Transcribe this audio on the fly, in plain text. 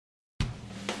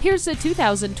Here's a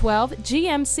 2012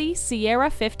 GMC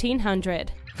Sierra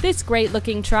 1500. This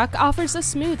great-looking truck offers a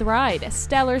smooth ride,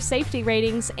 stellar safety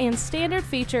ratings, and standard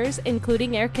features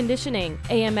including air conditioning,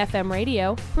 AM/FM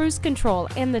radio, cruise control,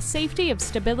 and the safety of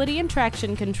stability and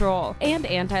traction control, and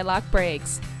anti-lock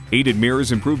brakes. Heated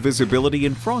mirrors improve visibility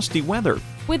in frosty weather.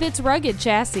 With its rugged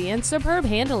chassis and superb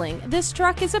handling, this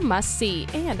truck is a must-see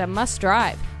and a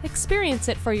must-drive. Experience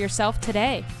it for yourself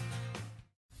today.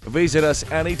 Visit us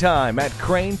anytime at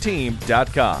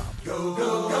crainteam.com. Go,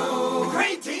 go, go.